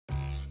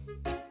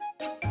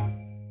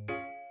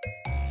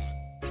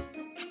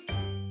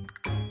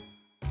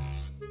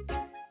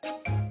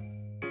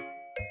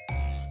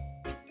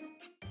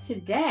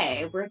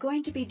Today, we're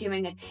going to be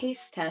doing a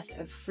taste test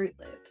of Froot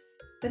Loops,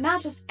 but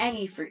not just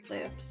any Froot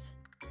Loops.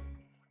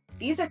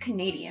 These are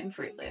Canadian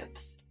Froot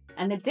Loops,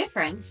 and the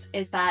difference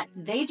is that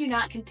they do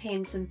not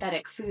contain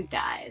synthetic food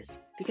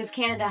dyes, because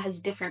Canada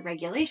has different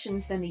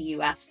regulations than the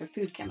US for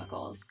food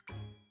chemicals.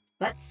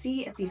 Let's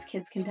see if these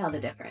kids can tell the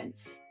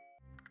difference.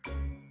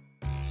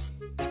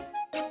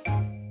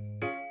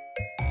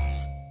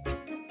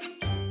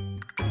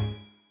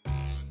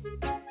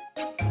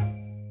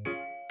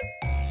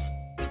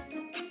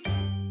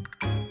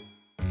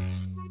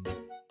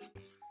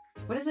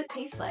 What does it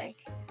taste like?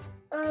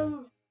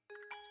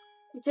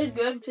 It tastes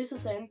good. It tastes the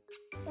same.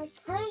 It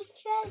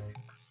tastes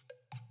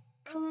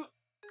like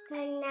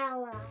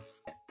vanilla.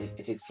 It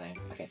tastes the same.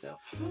 I can't tell.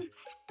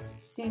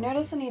 Do you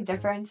notice any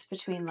difference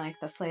between like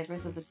the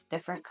flavors of the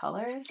different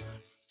colors?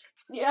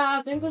 Yeah,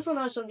 I think this one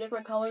has some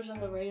different colors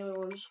than the regular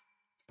ones.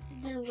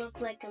 They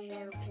look like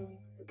American.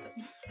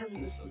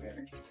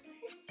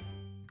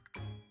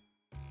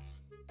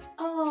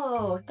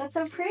 Oh, that's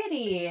so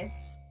pretty.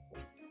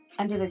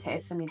 And do they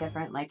taste any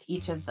different, like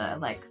each of the,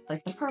 like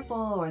the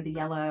purple or the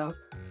yellow?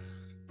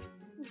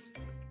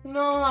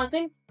 No, I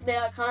think they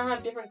kind of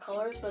have different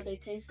colors, but they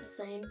taste the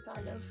same,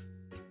 kind of.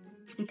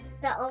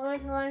 The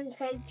orange one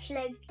tastes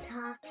like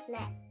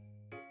chocolate.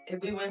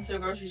 If we went to the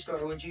grocery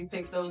store, would you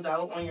pick those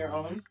out on your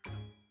own?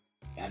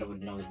 I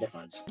don't know the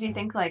difference. Do you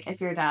think, like, if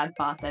your dad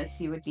bought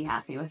this, you would be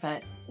happy with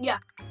it? Yeah.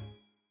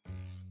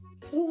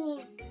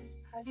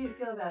 How do you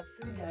feel about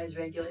food dyes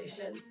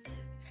regulation?